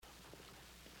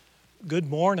Good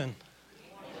morning.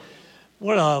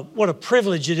 What a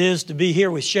privilege it is to be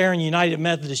here with Sharon United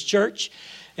Methodist Church.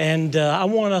 And I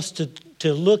want us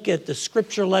to look at the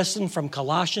scripture lesson from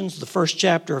Colossians, the first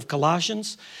chapter of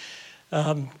Colossians,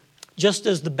 just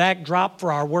as the backdrop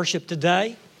for our worship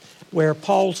today, where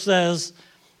Paul says,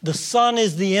 "The Son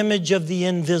is the image of the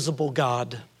invisible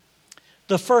God,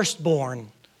 the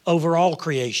firstborn over all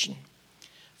creation.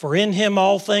 For in him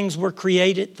all things were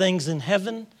created, things in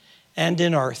heaven and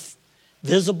in earth,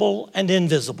 visible and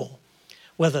invisible,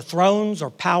 whether thrones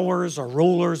or powers or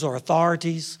rulers or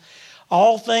authorities.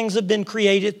 All things have been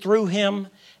created through him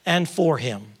and for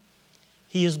him.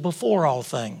 He is before all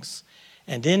things,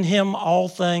 and in him all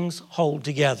things hold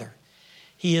together.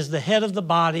 He is the head of the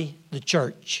body, the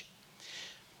church.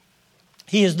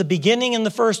 He is the beginning and the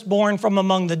firstborn from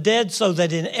among the dead, so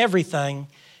that in everything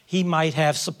he might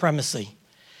have supremacy.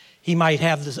 He might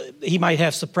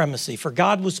have supremacy. For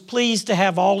God was pleased to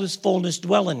have all his fullness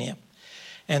dwell in him,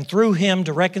 and through him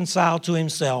to reconcile to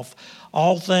himself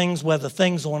all things, whether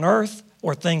things on earth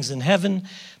or things in heaven,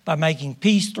 by making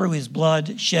peace through his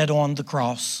blood shed on the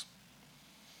cross."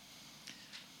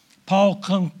 Paul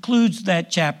concludes that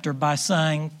chapter by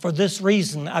saying, "For this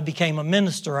reason I became a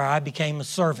minister, or I became a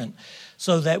servant,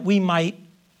 so that we might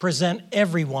present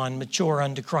everyone mature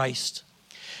unto Christ."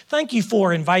 Thank you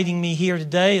for inviting me here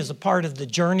today as a part of the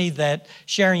journey that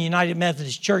Sharon United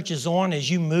Methodist Church is on as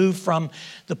you move from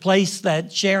the place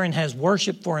that Sharon has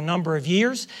worshiped for a number of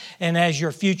years and as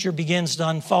your future begins to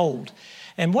unfold.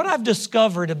 And what I've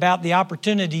discovered about the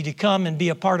opportunity to come and be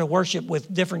a part of worship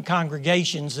with different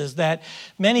congregations is that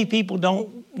many people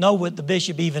don't know what the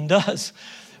bishop even does.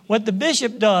 What the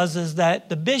bishop does is that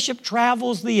the bishop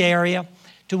travels the area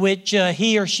to which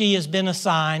he or she has been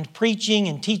assigned, preaching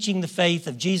and teaching the faith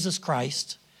of Jesus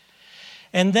Christ.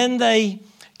 And then they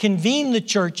convene the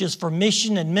churches for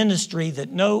mission and ministry that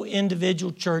no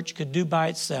individual church could do by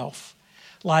itself,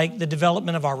 like the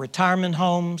development of our retirement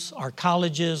homes, our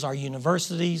colleges, our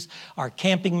universities, our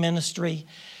camping ministry.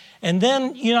 And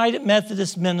then United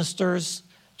Methodist ministers,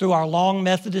 through our long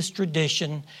Methodist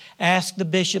tradition, ask the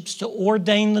bishops to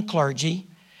ordain the clergy,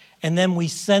 and then we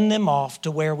send them off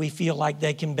to where we feel like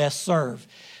they can best serve.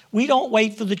 We don't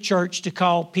wait for the church to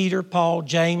call Peter, Paul,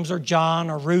 James, or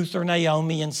John, or Ruth, or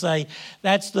Naomi and say,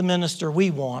 "That's the minister we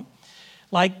want."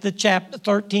 Like the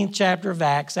 13th chapter of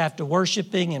Acts, after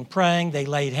worshiping and praying, they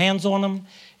laid hands on them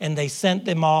and they sent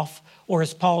them off. Or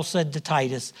as Paul said to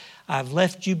Titus, "I've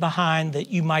left you behind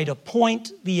that you might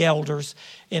appoint the elders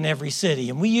in every city."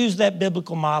 And we use that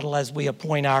biblical model as we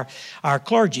appoint our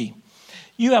clergy.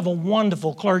 You have a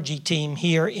wonderful clergy team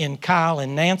here in Kyle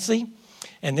and Nancy,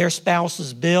 and their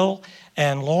spouses, Bill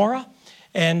and Laura.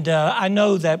 And I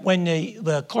know that when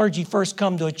the clergy first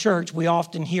come to a church, we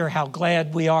often hear how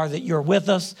glad we are that you're with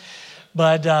us.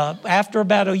 But after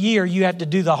about a year, you have to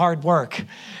do the hard work.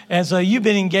 And so you've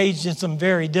been engaged in some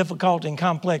very difficult and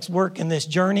complex work in this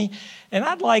journey. And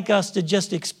I'd like us to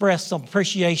just express some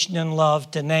appreciation and love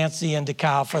to Nancy and to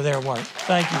Kyle for their work.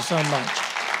 Thank you so much.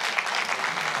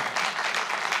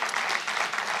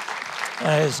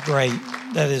 That is great.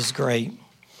 That is great.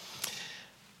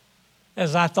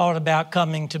 As I thought about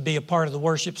coming to be a part of the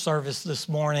worship service this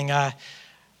morning, I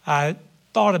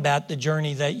thought about the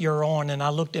journey that you're on, and I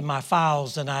looked at my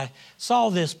files and I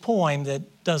saw this poem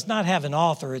that does not have an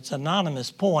author. It's an anonymous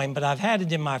poem, but I've had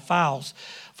it in my files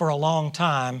for a long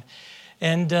time.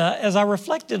 And as I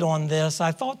reflected on this,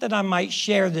 I thought that I might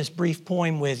share this brief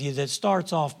poem with you that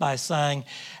starts off by saying,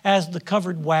 "As the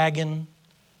covered wagon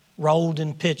rolled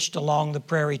and pitched along the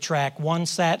prairie track, one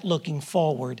sat looking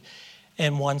forward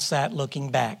and one sat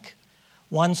looking back.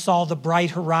 One saw the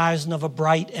bright horizon of a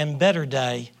bright and better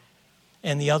day,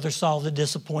 and the other saw the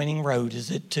disappointing road as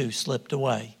it too slipped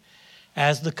away.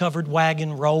 As the covered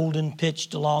wagon rolled and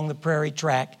pitched along the prairie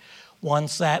track, one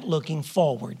sat looking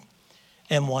forward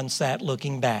and one sat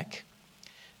looking back."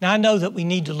 Now I know that we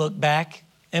need to look back,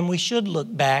 and we should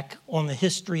look back on the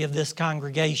history of this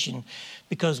congregation,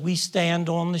 because we stand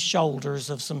on the shoulders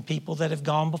of some people that have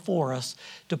gone before us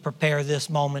to prepare this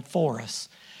moment for us.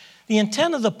 The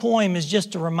intent of the poem is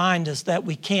just to remind us that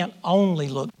we can't only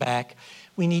look back,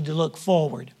 we need to look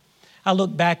forward. I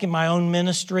look back in my own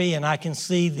ministry and I can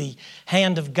see the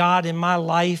hand of God in my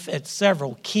life at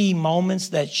several key moments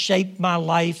that shaped my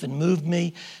life and moved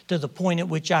me to the point at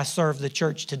which I serve the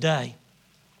church today.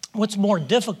 What's more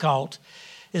difficult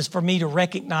is for me to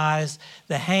recognize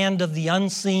the hand of the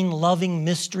unseen, loving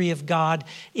mystery of God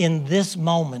in this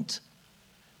moment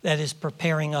that is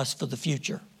preparing us for the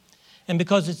future. And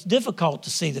because it's difficult to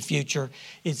see the future,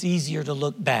 it's easier to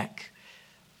look back.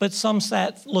 But some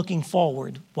sat looking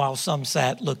forward while some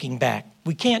sat looking back.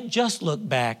 We can't just look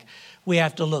back. We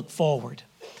have to look forward.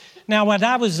 Now, when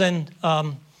I was in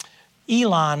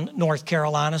Elon, North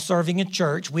Carolina, serving at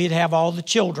church, we'd have all the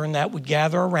children that would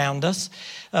gather around us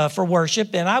for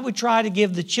worship, and I would try to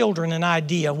give the children an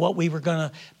idea of what we were going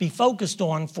to be focused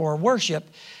on for worship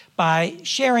by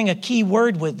sharing a key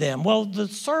word with them. Well, the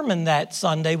sermon that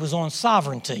Sunday was on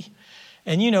sovereignty.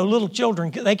 And little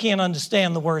children, they can't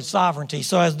understand the word sovereignty.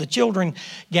 So as the children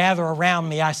gather around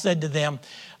me, I said to them,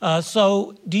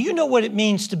 so do you know what it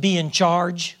means to be in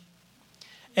charge?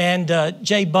 And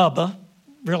Jay Bubba,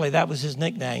 really that was his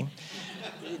nickname,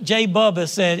 Jay Bubba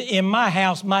said, in my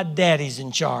house, my daddy's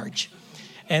in charge.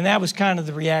 And that was kind of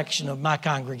the reaction of my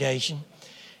congregation.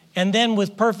 And then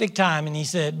with perfect timing, he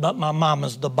said, but my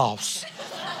mama's the boss.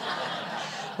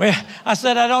 Well, I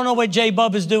said, I don't know what Jay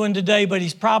Bubba's doing today, but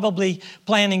he's probably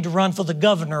planning to run for the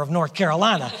governor of North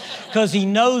Carolina because he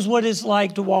knows what it's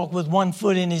like to walk with one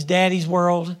foot in his daddy's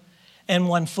world and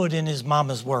one foot in his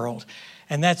mama's world.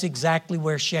 And that's exactly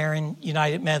where Sharon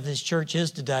United Methodist Church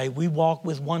is today. We walk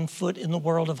with one foot in the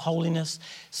world of holiness,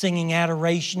 singing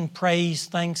adoration, praise,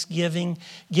 thanksgiving,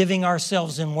 giving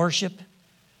ourselves in worship.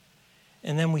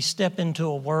 And then we step into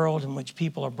a world in which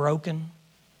people are broken,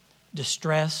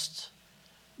 distressed,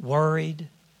 worried,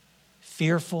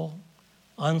 fearful,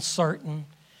 uncertain.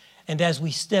 And as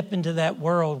we step into that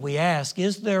world, we ask,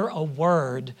 is there a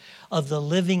word of the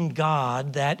living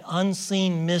God, that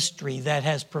unseen mystery that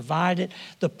has provided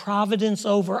the providence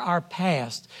over our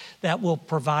past, that will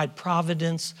provide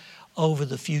providence over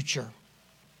the future?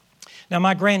 Now,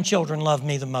 my grandchildren love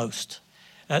me the most.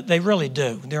 They really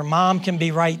do. Their mom can be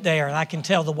right there, and I can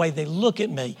tell the way they look at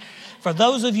me. For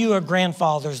those of you who are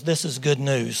grandfathers, this is good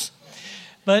news.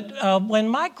 But when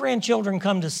my grandchildren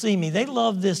come to see me, they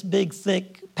love this big,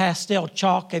 thick pastel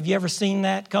chalk. Have you ever seen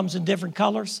that? Comes in different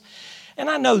colors. And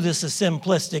I know this is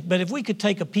simplistic, but if we could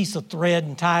take a piece of thread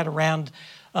and tie it around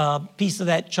a piece of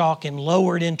that chalk and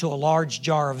lower it into a large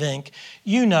jar of ink,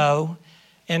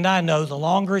 and I know the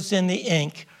longer it's in the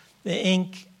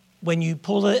ink, when you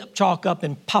pull the chalk up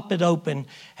and pop it open,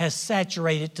 has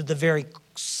saturated to the very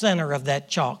center of that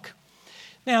chalk.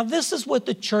 Now, this is what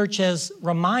the church has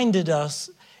reminded us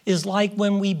is like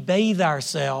when we bathe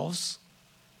ourselves,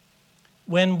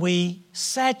 when we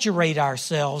saturate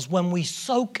ourselves, when we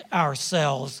soak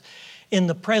ourselves in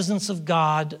the presence of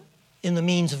God in the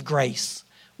means of grace,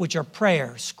 which are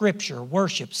prayer, scripture,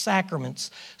 worship,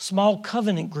 sacraments, small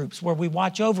covenant groups where we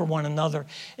watch over one another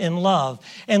in love.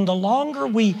 And the longer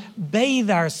we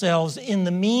bathe ourselves in the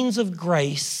means of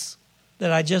grace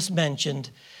that I just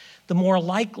mentioned, the more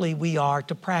likely we are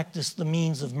to practice the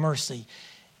means of mercy,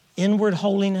 inward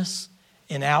holiness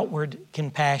and outward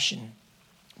compassion,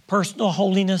 personal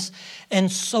holiness and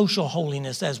social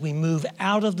holiness as we move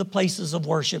out of the places of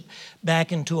worship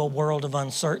back into a world of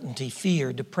uncertainty,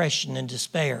 fear, depression, and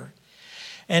despair.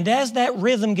 And as that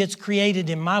rhythm gets created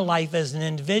in my life as an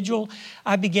individual,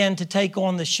 I began to take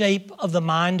on the shape of the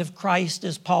mind of Christ,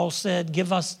 as Paul said,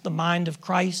 give us the mind of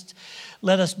Christ.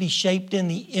 Let us be shaped in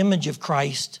the image of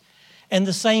Christ. And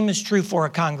the same is true for a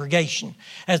congregation.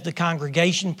 As the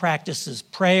congregation practices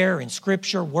prayer and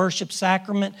scripture, worship,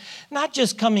 sacrament, not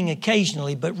just coming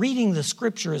occasionally, but reading the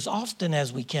scripture as often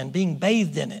as we can, being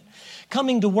bathed in it,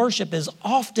 coming to worship as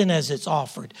often as it's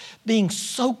offered, being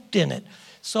soaked in it.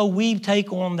 So we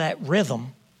take on that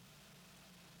rhythm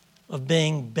of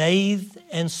being bathed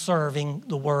and serving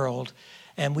the world,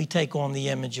 and we take on the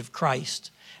image of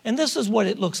Christ. And this is what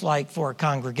it looks like for a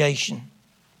congregation.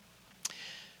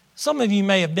 Some of you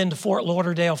may have been to Fort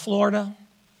Lauderdale, Florida,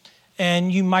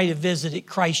 and you might have visited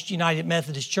Christ United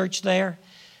Methodist Church there.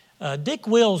 Dick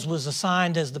Wills was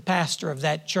assigned as the pastor of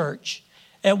that church.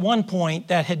 At one point,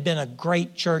 that had been a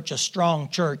great church, a strong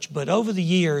church, but over the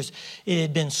years, it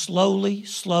had been slowly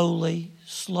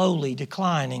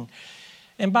declining.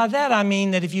 And by that, I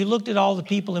mean that if you looked at all the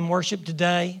people in worship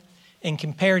today and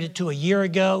compared it to a year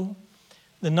ago,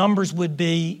 the numbers would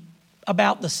be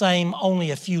about the same, only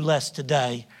a few less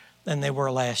today than they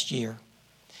were last year.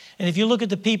 And if you look at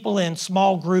the people in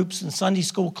small groups and Sunday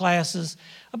school classes,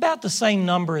 about the same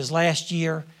number as last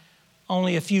year,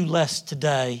 only a few less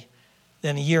today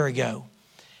than a year ago.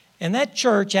 And that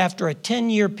church, after a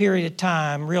 10-year period of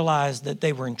time, realized that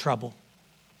they were in trouble.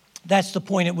 That's the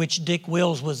point at which Dick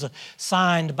Wills was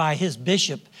assigned by his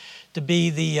bishop to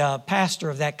be the pastor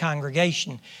of that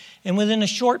congregation. And within a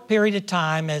short period of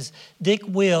time, as Dick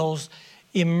Wills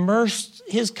immersed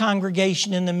his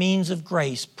congregation in the means of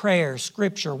grace, prayer,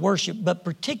 scripture, worship, but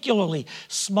particularly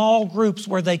small groups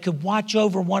where they could watch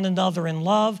over one another in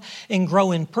love and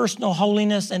grow in personal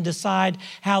holiness and decide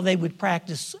how they would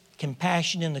practice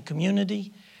compassion in the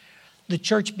community, the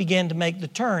church began to make the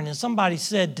turn. And somebody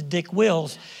said to Dick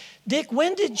Wills, Dick,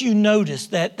 when did you notice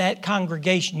that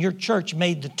congregation, your church,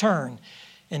 made the turn?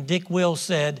 And Dick Will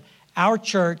said, our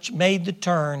church made the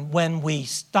turn when we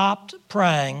stopped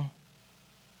praying.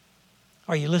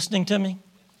 Are you listening to me?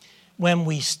 When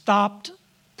we stopped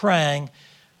praying,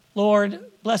 Lord,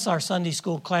 bless our Sunday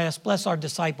school class, bless our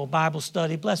disciple Bible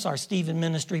study, bless our Stephen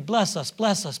ministry, bless us,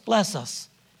 bless us, bless us.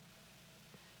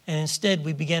 And instead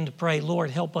we began to pray, Lord,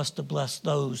 help us to bless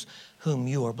those whom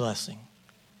you are blessing.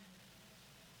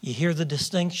 You hear the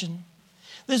distinction?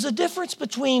 There's a difference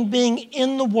between being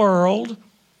in the world,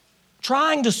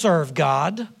 trying to serve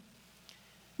God.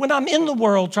 When I'm in the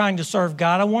world trying to serve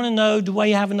God, I want to know, do I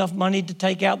have enough money to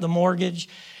take out the mortgage?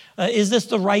 Is this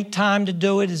the right time to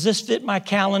do it? Does this fit my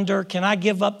calendar? Can I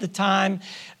give up the time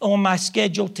on my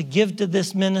schedule to give to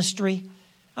this ministry?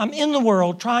 I'm in the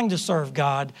world trying to serve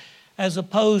God, as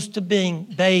opposed to being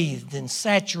bathed and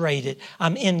saturated.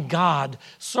 I'm in God,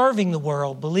 serving the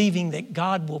world, believing that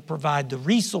God will provide the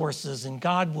resources and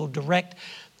God will direct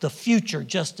the future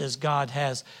just as God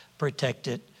has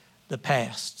protected the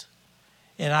past.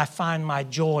 And I find my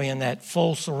joy in that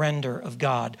full surrender of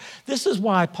God. This is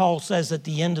why Paul says at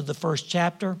the end of the first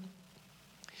chapter,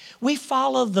 we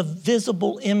follow the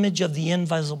visible image of the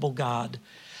invisible God,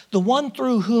 the one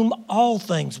through whom all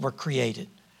things were created,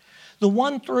 the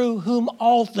one through whom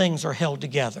all things are held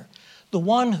together, the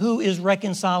one who is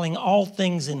reconciling all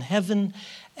things in heaven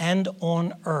and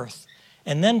on earth.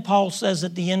 And then Paul says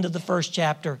at the end of the first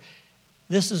chapter,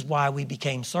 this is why we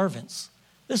became servants.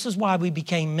 This is why we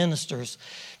became ministers,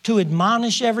 to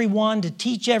admonish everyone, to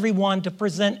teach everyone, to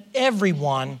present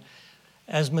everyone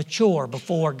as mature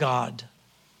before God.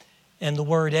 And the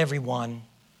word everyone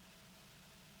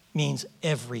means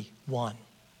everyone.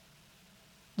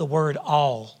 The word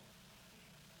all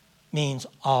means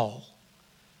all,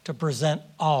 to present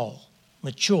all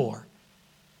mature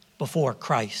before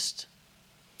Christ.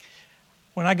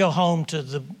 When I go home to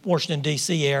the Washington,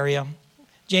 D.C. area,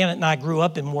 Janet and I grew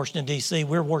up in Washington, D.C.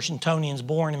 We're Washingtonians,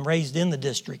 born and raised in the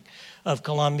District of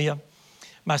Columbia.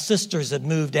 My sisters have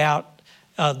moved out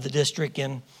of the district,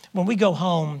 and when we go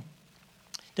home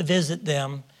to visit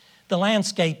them, the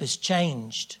landscape has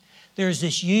changed. There's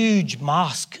this huge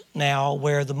mosque now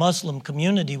where the Muslim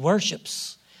community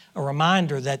worships, a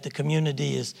reminder that the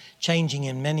community is changing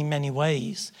in many, many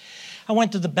ways. I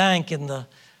went to the bank, and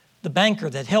the banker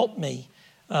that helped me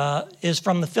is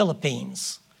from the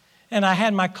Philippines. And I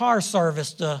had my car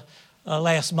serviced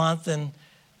last month, and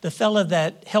the fella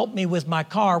that helped me with my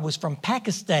car was from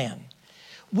Pakistan.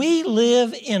 We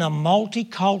live in a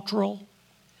multicultural,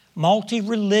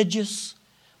 multi-religious,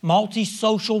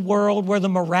 multi-social world where the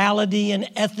morality and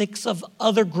ethics of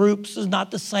other groups is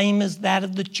not the same as that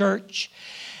of the church.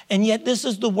 And yet this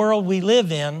is the world we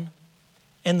live in.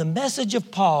 And the message of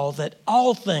Paul that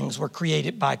all things were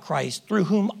created by Christ, through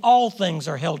whom all things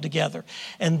are held together.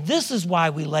 And this is why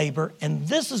we labor, and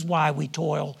this is why we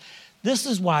toil, this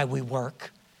is why we work.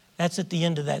 That's at the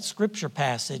end of that scripture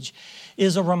passage,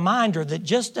 is a reminder that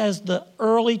just as the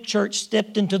early church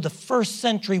stepped into the first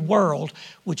century world,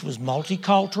 which was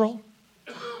multicultural,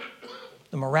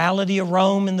 the morality of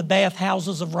Rome and the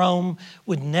bathhouses of Rome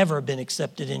would never have been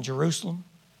accepted in Jerusalem.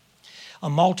 A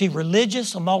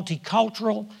multi-religious, a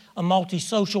multicultural, a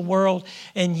multi-social world,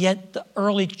 and yet the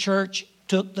early church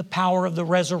took the power of the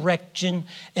resurrection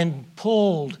and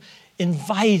pulled,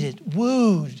 invited,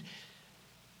 wooed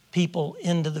people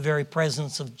into the very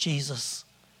presence of Jesus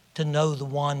to know the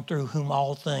one through whom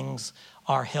all things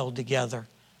are held together,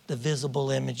 the visible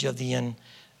image of the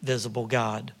invisible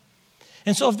God.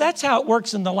 And so if that's how it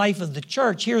works in the life of the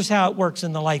church, here's how it works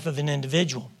in the life of an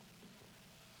individual.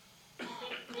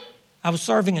 I was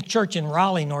serving a church in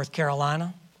Raleigh, North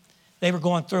Carolina. They were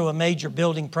going through a major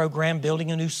building program, building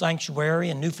a new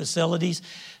sanctuary and new facilities.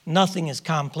 Nothing as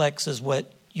complex as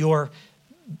what your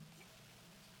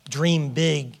dream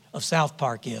big of South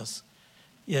Park is.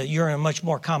 You're in a much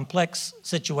more complex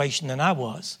situation than I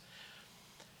was.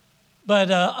 But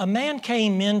a man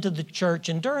came into the church,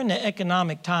 and during the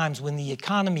economic times when the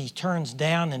economy turns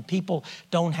down and people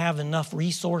don't have enough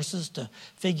resources to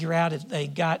figure out if they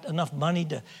got enough money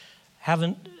to have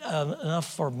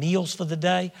enough for meals for the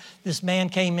day, this man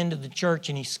came into the church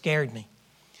and he scared me.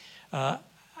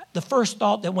 The first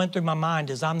thought that went through my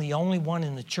mind is, I'm the only one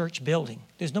in the church building.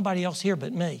 There's nobody else here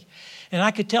but me. And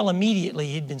I could tell immediately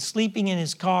he'd been sleeping in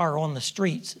his car on the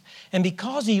streets. And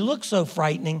because he looked so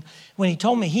frightening, when he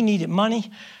told me he needed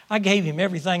money, I gave him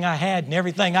everything I had and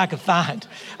everything I could find.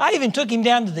 I even took him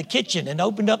down to the kitchen and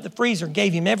opened up the freezer and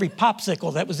gave him every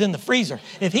popsicle that was in the freezer.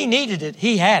 If he needed it,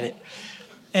 he had it.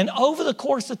 And over the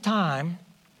course of time,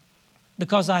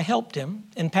 because I helped him,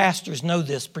 and pastors know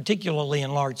this, particularly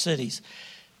in large cities,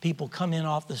 people come in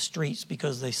off the streets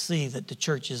because they see that the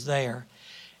church is there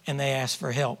and they ask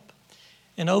for help.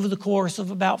 And over the course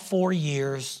of about 4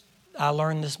 years, I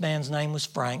learned this man's name was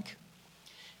Frank.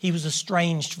 He was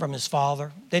estranged from his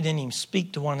father. They didn't even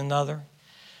speak to one another.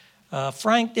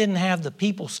 Frank didn't have the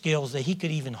people skills that he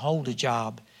could even hold a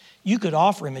job. You could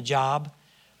offer him a job,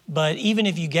 but even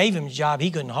if you gave him a job, he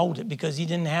couldn't hold it because he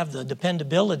didn't have the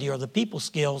dependability or the people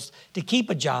skills to keep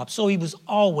a job. So he was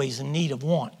always in need of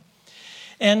want.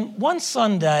 And one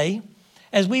Sunday,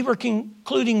 as we were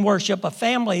concluding worship, a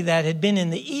family that had been in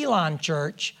the Elon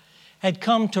church had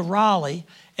come to Raleigh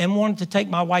and wanted to take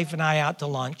my wife and I out to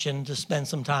lunch and to spend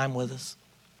some time with us.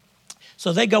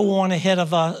 So they go on ahead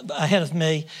of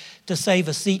me to save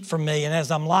a seat for me. And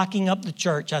as I'm locking up the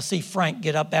church, I see Frank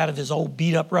get up out of his old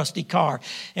beat-up, rusty car,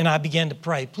 and I begin to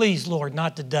pray, please, Lord,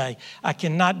 not today. I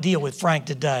cannot deal with Frank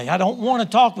today. I don't want to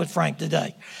talk with Frank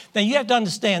today. Now, you have to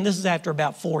understand, this is after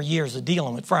about 4 years of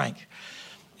dealing with Frank.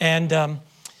 And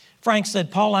Frank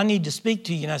said, Paul, I need to speak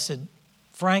to you. And I said,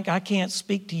 Frank, I can't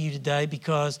speak to you today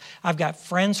because I've got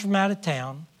friends from out of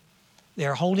town.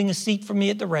 They're holding a seat for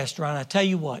me at the restaurant. I tell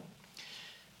you what,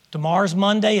 tomorrow's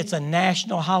Monday. It's a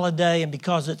national holiday, and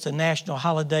because it's a national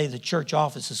holiday, the church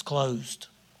office is closed.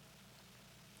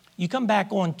 You come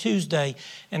back on Tuesday,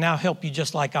 and I'll help you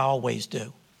just like I always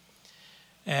do.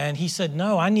 And he said,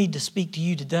 no, I need to speak to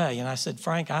you today. And I said,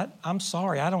 Frank, I'm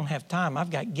sorry, I don't have time. I've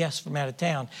got guests from out of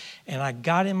town. And I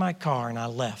got in my car and I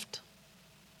left.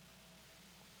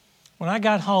 When I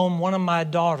got home, one of my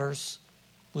daughters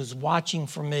was watching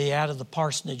for me out of the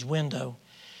parsonage window.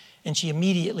 And she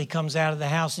immediately comes out of the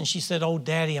house and she said, oh,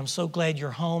 Daddy, I'm so glad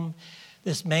you're home.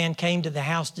 This man came to the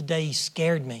house today. He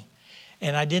scared me.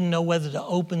 And I didn't know whether to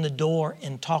open the door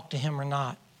and talk to him or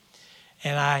not.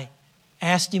 And I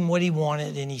asked him what he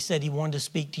wanted, and he said he wanted to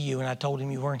speak to you. And I told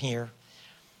him you weren't here.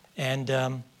 And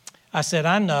I said,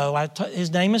 I know.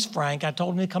 His name is Frank. I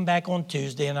told him to come back on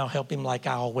Tuesday, and I'll help him like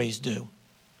I always do.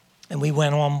 And we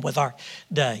went on with our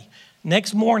day.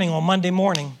 Next morning, on Monday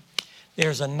morning,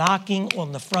 there's a knocking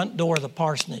on the front door of the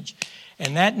parsonage.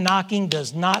 And that knocking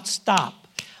does not stop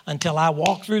until I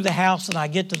walk through the house and I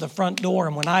get to the front door.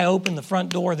 And when I open the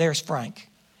front door, there's Frank.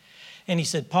 And he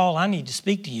said, Paul, I need to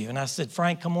speak to you. And I said,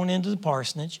 Frank, come on into the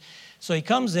parsonage. So he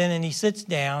comes in and he sits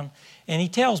down and he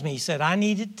tells me, he said, I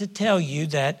needed to tell you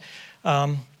that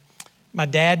my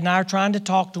dad and I are trying to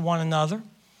talk to one another.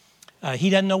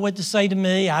 He doesn't know what to say to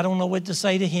me. I don't know what to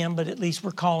say to him, but at least we're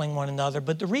calling one another.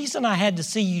 But the reason I had to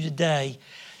see you today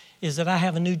is that I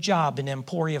have a new job in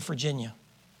Emporia, Virginia.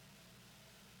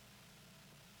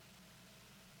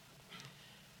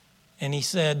 And he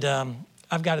said,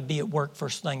 I've got to be at work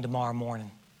first thing tomorrow morning.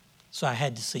 So I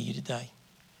had to see you today.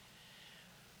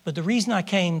 But the reason I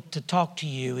came to talk to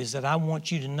you is that I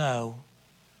want you to know,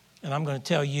 and I'm going to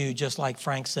tell you just like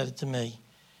Frank said it to me,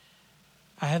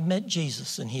 I have met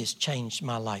Jesus and he has changed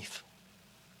my life.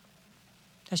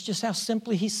 That's just how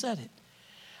simply he said it.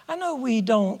 I know we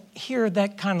don't hear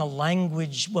that kind of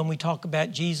language when we talk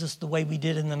about Jesus the way we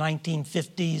did in the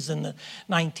 1950s and the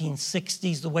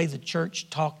 1960s, the way the church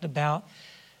talked about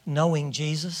knowing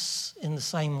Jesus in the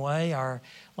same way. Our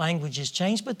language has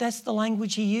changed, but that's the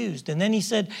language he used. And then he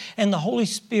said, and the Holy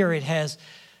Spirit has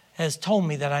told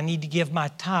me that I need to give my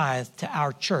tithe to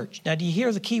our church. Now, do you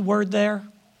hear the key word there?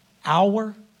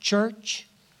 Our church.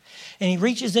 And he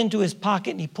reaches into his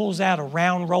pocket and he pulls out a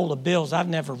round roll of bills. I've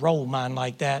never rolled mine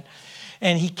like that.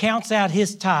 And he counts out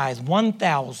his tithe,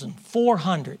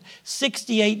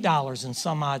 $1,468 and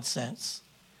some odd cents.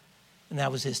 And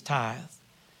that was his tithe.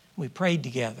 We prayed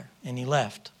together and he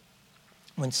left.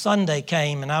 When Sunday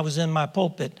came and I was in my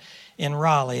pulpit in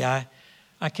Raleigh, I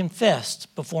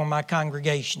confessed before my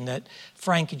congregation that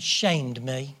Frank had shamed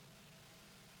me.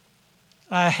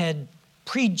 I had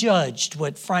prejudged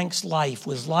what Frank's life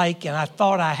was like, and I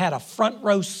thought I had a front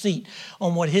row seat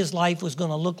on what his life was going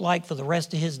to look like for the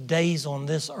rest of his days on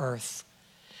this earth.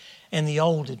 And the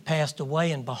old had passed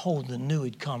away, and behold, the new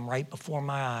had come right before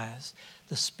my eyes.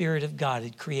 The Spirit of God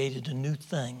had created a new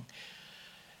thing.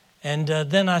 And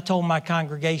then I told my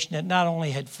congregation that not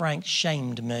only had Frank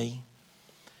shamed me,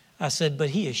 I said,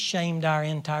 but he has shamed our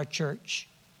entire church,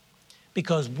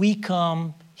 because we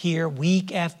come here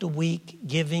week after week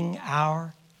giving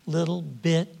our little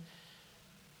bit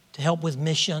to help with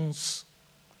missions,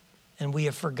 and we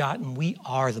have forgotten we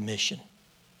are the mission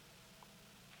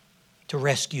to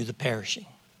rescue the perishing,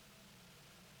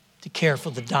 to care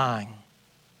for the dying,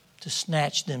 to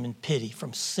snatch them in pity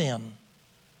from sin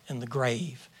and the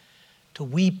grave, to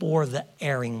weep o'er the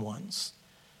erring ones,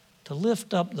 to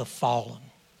lift up the fallen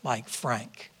like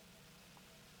Frank.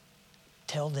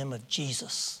 Tell them of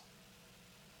Jesus,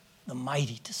 the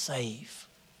mighty to save,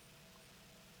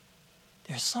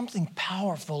 There's something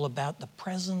powerful about the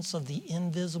presence of the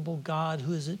invisible God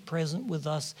who is present with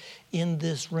us in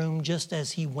this room, just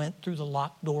as he went through the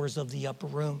locked doors of the upper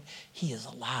room. He is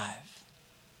alive.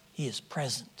 He is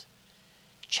present,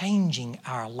 changing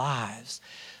our lives,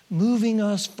 moving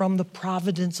us from the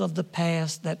providence of the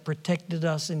past that protected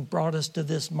us and brought us to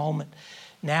this moment.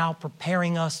 Now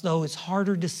preparing us, though it's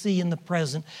harder to see in the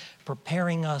present,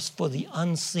 preparing us for the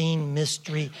unseen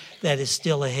mystery that is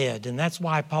still ahead. And that's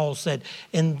why Paul said,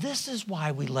 and this is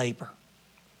why we labor.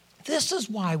 This is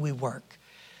why we work.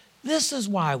 This is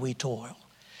why we toil.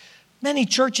 Many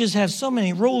churches have so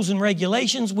many rules and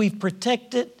regulations. We've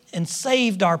protected and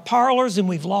saved our parlors, and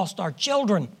we've lost our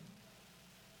children.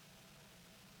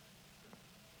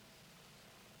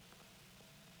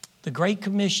 The Great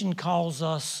Commission calls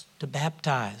us to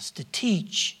baptize, to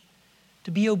teach, to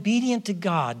be obedient to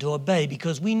God, to obey,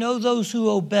 because we know those who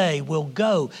obey will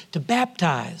go to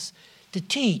baptize, to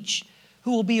teach,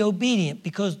 who will be obedient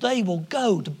because they will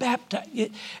go to baptize.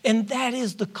 And that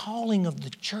is the calling of the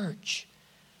church,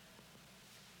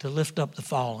 to lift up the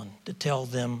fallen, to tell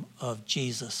them of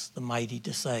Jesus, the mighty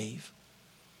to save.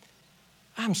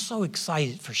 I'm so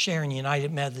excited for Sharon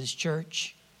United Methodist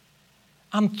Church.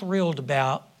 I'm thrilled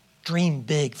about Dream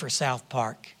Big for South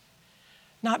Park.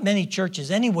 Not many churches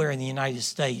anywhere in the United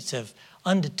States have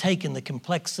undertaken the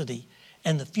complexity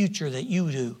and the future that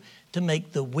you do to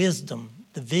make the wisdom,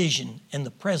 the vision, and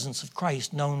the presence of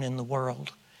Christ known in the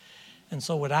world. And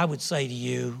so what I would say to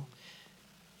you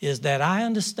is that I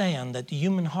understand that the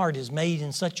human heart is made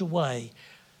in such a way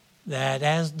that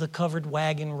as the covered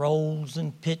wagon rolls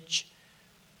and pitch,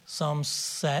 some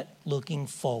sat looking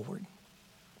forward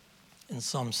and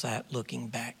some sat looking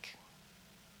back.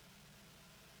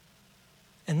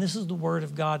 And this is the word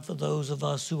of God for those of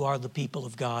us who are the people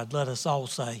of God. Let us all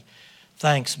say,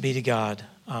 thanks be to God.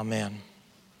 Amen.